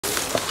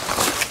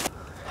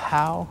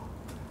how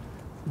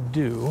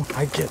do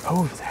I get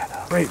over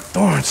that? Great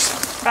thorns.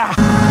 Ah.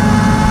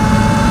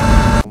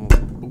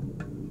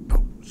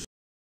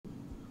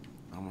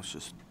 Almost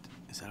just,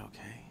 is that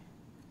okay?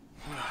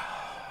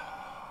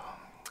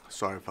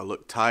 Sorry if I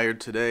look tired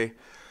today.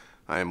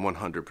 I am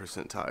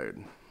 100%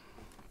 tired.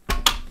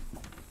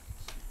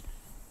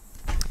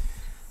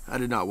 I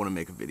did not want to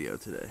make a video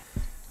today.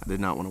 I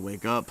did not want to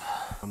wake up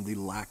from the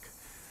lack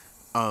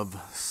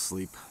of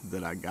sleep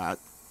that I got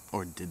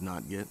or did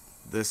not get.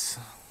 This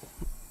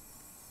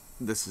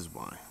is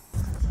why.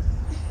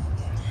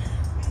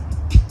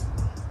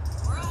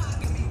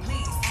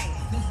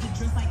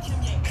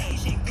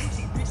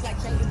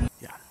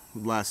 Yeah,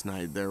 last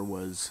night there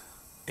was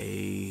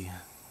a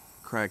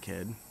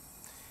crackhead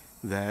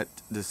that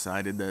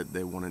decided that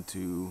they wanted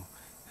to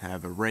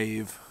have a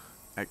rave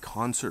at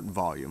concert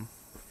volume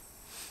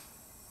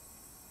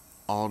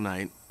all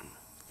night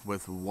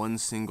with one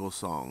single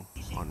song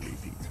on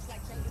repeat.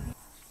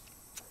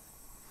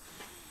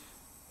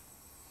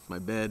 My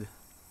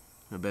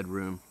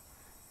bedroom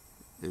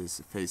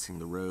is facing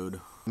the road.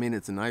 I mean,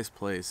 it's a nice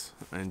place.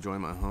 I enjoy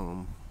my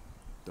home.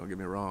 Don't get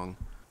me wrong.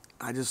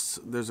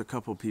 There's a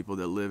couple people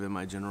that live in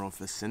my general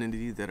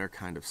vicinity that are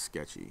kind of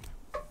sketchy.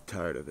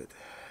 Tired of it.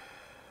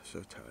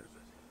 So tired of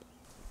it.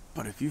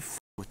 But if you f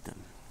with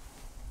them,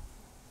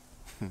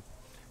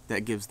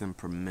 that gives them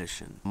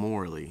permission,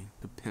 morally,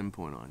 to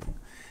pinpoint on you.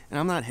 And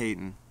I'm not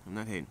hating,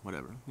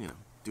 whatever. You know,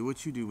 do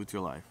what you do with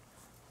your life.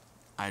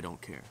 I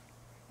don't care.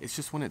 It's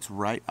just when it's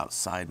right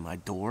outside my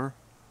door.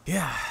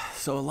 Yeah,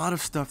 so a lot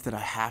of stuff that I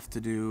have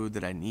to do,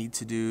 that I need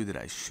to do, that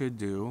I should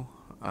do.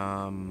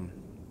 And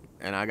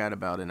I got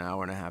about an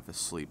hour and a half of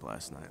sleep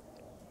last night.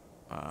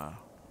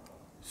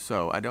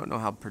 So I don't know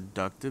how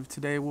productive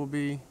today will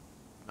be.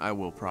 I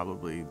will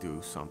probably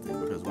do something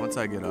because once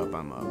I get up,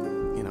 I'm up.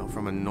 You know,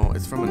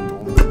 it's from a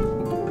normal.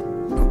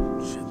 Oh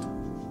shit!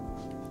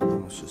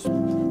 Almost just.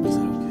 Is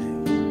that okay?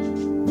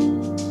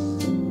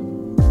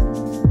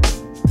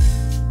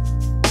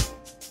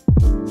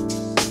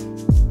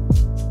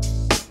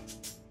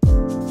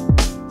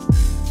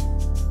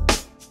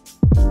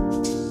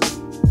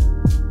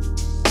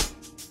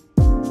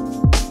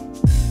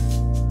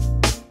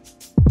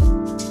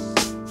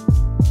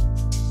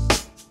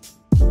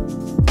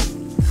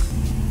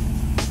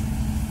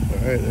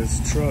 Alright, there's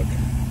a truck.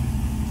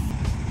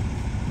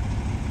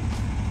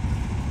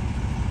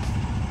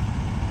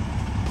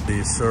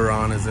 The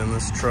Surron is in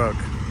this truck.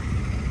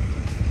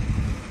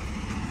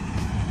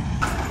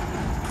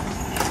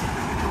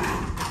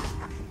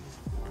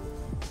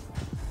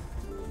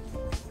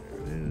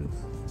 There it is.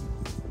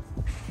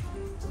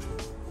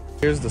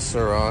 Here's the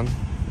Surron,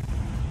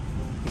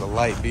 the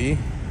Light B.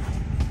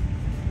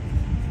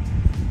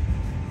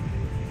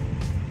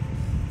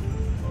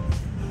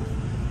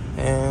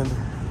 And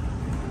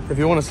if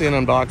you want to see an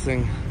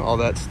unboxing, all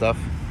that stuff,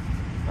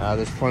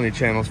 there's plenty of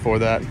channels for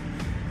that.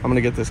 I'm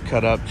gonna get this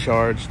cut up,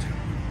 charged,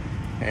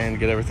 and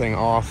get everything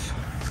off.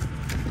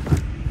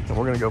 And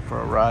we're gonna go for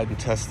a ride and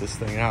test this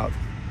thing out.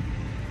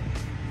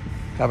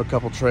 Have a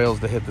couple trails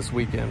to hit this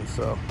weekend,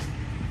 so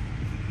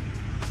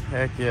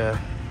heck yeah.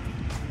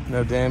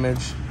 No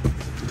damage.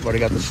 Already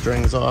got the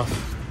strings off.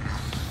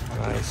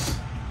 Nice.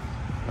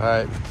 All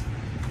right,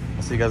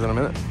 I'll see you guys in a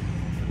minute.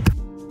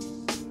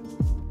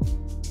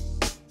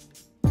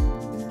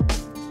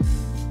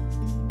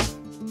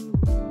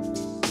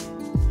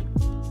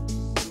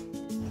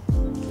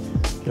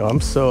 Yo, I'm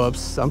so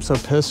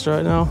pissed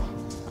right now.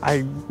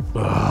 I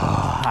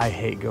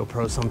hate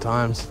GoPro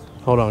sometimes.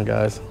 Hold on,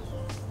 guys.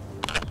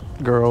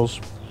 Girls,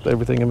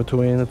 everything in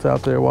between that's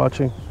out there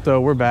watching.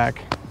 So we're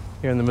back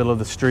here in the middle of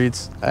the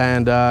streets,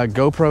 and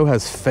GoPro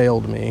has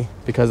failed me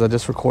because I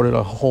just recorded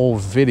a whole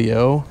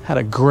video. Had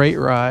a great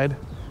ride.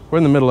 We're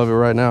in the middle of it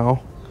right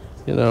now.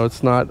 You know,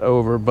 it's not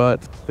over,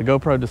 but the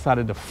GoPro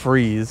decided to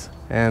freeze,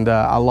 and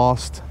I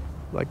lost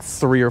like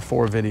 3 or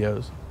 4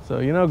 videos. So,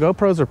 you know,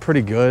 GoPros are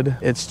pretty good.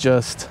 It's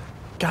just,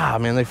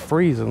 God, man, they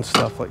freeze and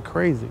stuff like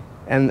crazy.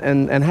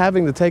 And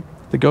having to take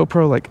the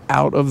GoPro like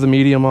out of the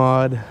media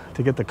mod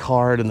to get the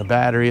card and the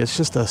battery, it's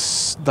just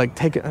it's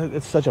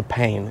such a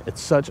pain.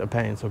 It's such a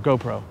pain. So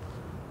GoPro,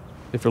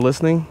 if you're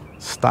listening,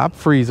 stop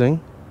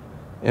freezing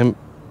and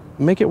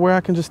make it where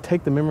I can just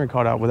take the memory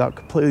card out without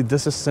completely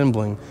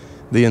disassembling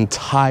the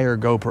entire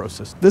GoPro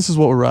system. This is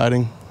what we're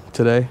riding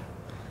today.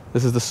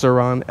 This is the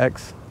Surron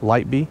X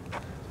Light B.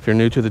 If you're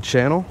new to the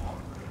channel,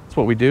 that's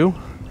what we do.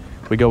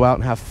 We go out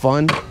and have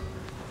fun,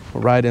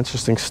 ride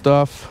interesting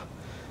stuff,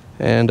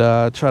 and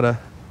try to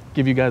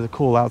give you guys a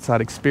cool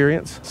outside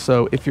experience.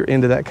 So if you're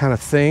into that kind of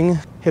thing,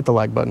 hit the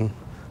like button,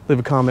 leave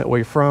a comment where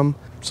you're from,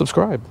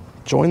 subscribe,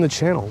 join the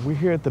channel. We're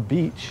here at the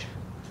beach.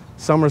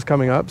 Summer's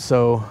coming up,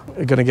 so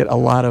we're gonna get a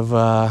lot of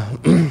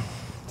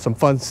some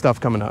fun stuff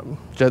coming up.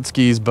 Jet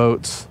skis,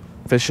 boats,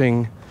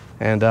 fishing,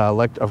 and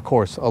of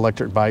course,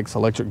 electric bikes,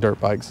 electric dirt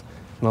bikes,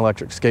 and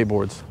electric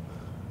skateboards.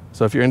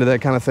 So if you're into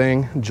that kind of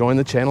thing, join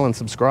the channel and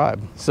subscribe.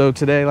 So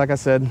today, like I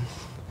said,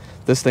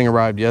 this thing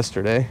arrived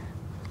yesterday.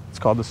 It's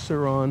called the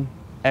Surron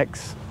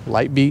X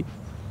Light B.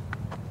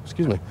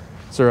 Excuse me,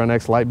 Surron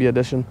X Light B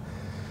edition.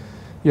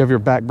 You have your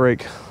back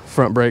brake,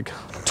 front brake,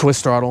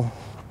 twist throttle,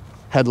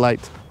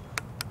 headlight,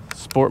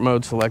 sport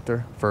mode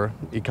selector for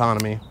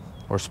economy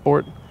or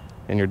sport,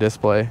 and your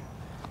display.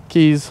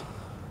 Keys,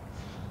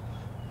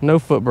 no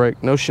foot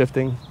brake, no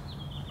shifting,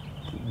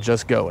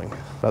 just going.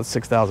 About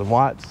 6,000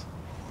 watts.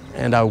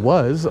 And I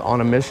was on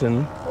a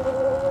mission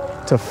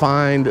to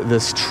find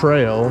this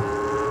trail,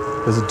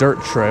 this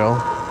dirt trail,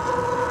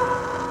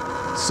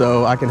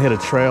 so I can hit a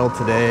trail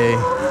today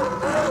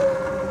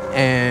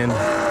and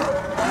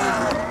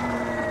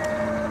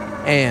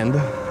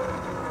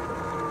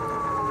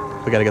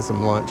we gotta get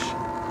some lunch.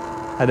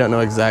 I don't know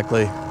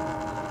exactly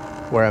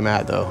where I'm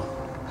at though.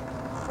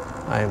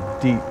 I am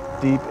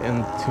deep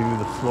into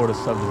the Florida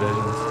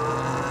subdivisions.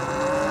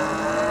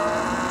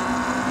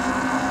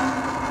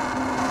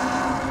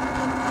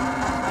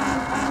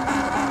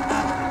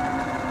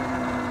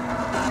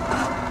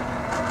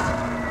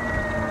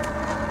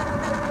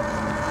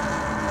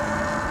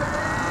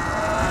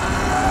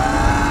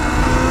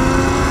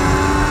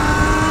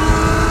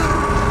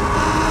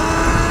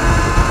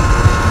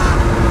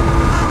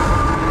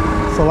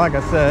 So like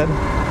I said,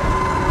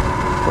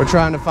 we're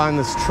trying to find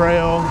this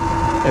trail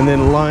and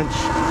then lunch.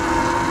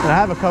 And I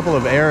have a couple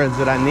of errands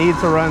that I need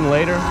to run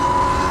later.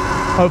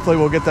 Hopefully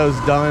we'll get those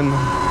done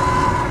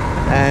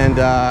and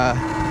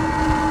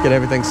get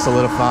everything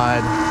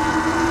solidified.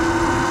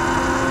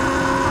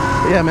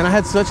 But yeah, man, I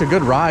had such a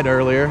good ride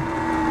earlier.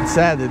 It's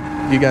sad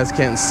that you guys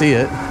can't see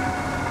it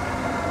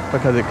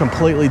because it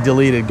completely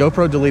deleted.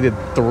 GoPro deleted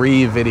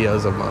 3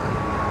 videos of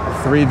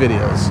mine. 3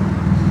 videos.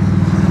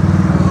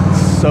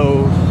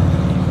 So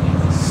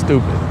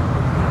stupid.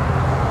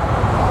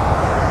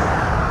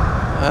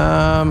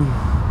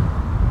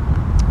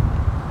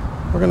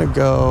 We're gonna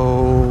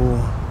go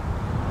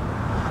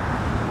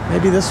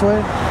maybe this way.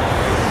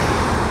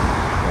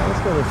 Yeah,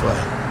 let's go this way.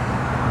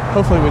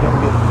 Hopefully we don't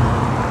get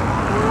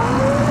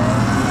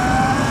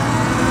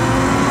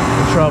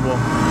in trouble.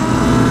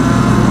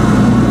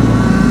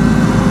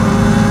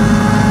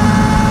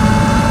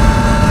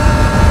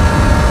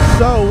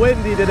 So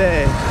windy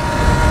today.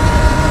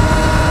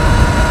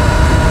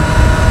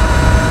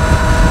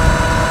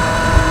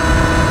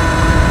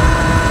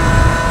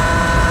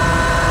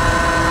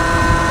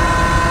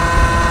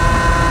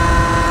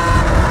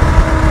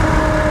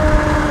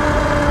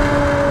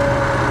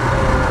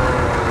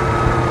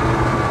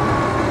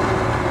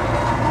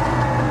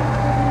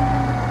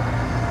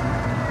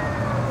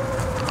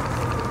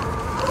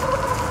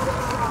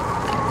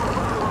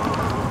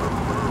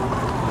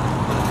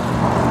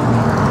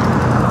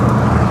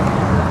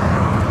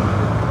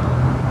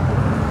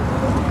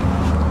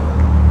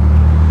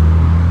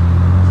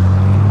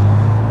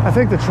 I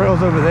think the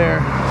trail's over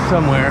there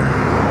somewhere.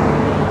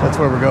 That's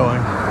where we're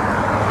going.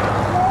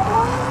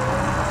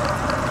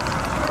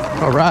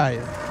 All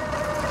right.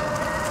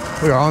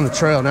 We are on the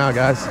trail now,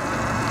 guys.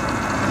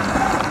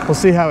 We'll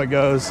see how it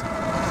goes.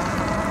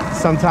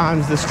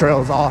 Sometimes this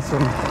trail is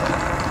awesome.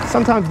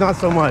 Sometimes not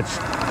so much.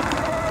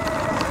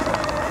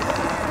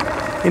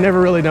 You never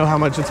really know how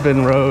much it's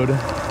been rode.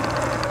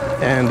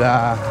 And,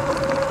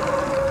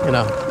 you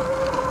know,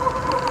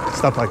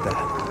 stuff like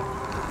that.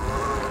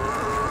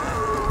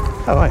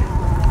 Oh, wait.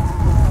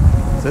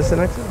 Is this an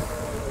exit?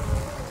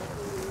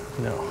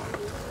 No.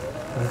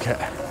 Okay.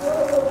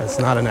 It's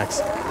not an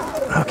exit.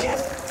 Okay.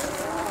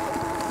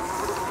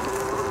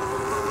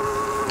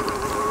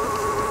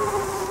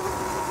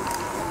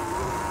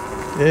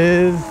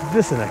 Is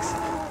this an exit?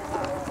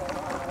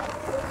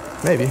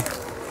 Maybe.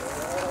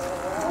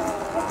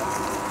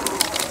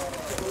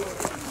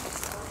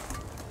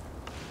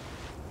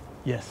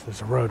 Yes,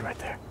 there's a road right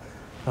there.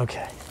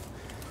 Okay.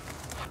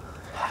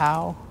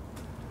 How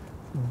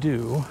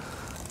do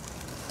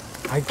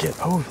I get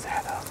over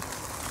there though?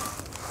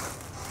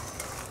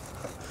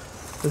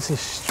 This is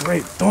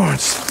straight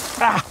thorns.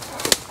 Ah!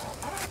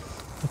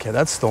 Okay,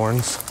 that's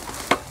thorns.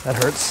 That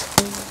hurts.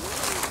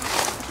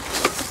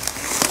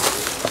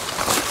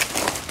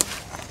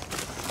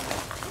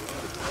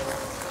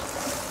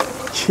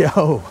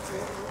 Yo,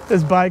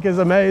 this bike is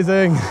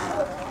amazing.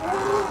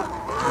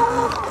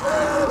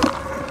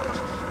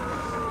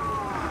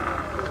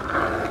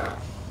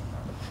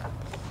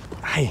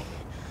 Hey.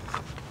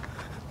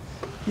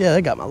 Yeah,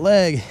 they got my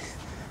leg.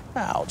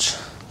 Ouch.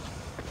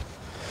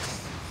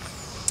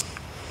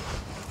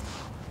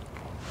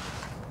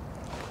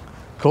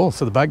 Cool,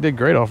 so the bike did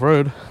great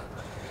off-road.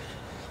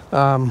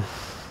 I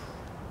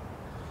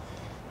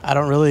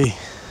don't really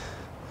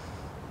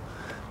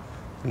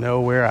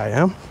know where I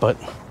am, but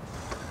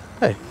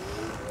hey,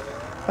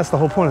 that's the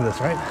whole point of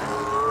this, right?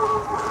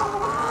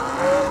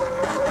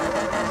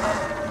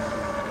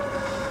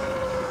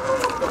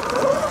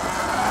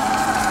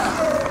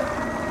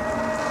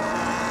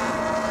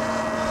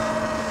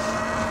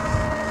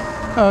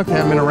 Okay,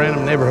 I'm in a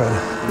random neighborhood.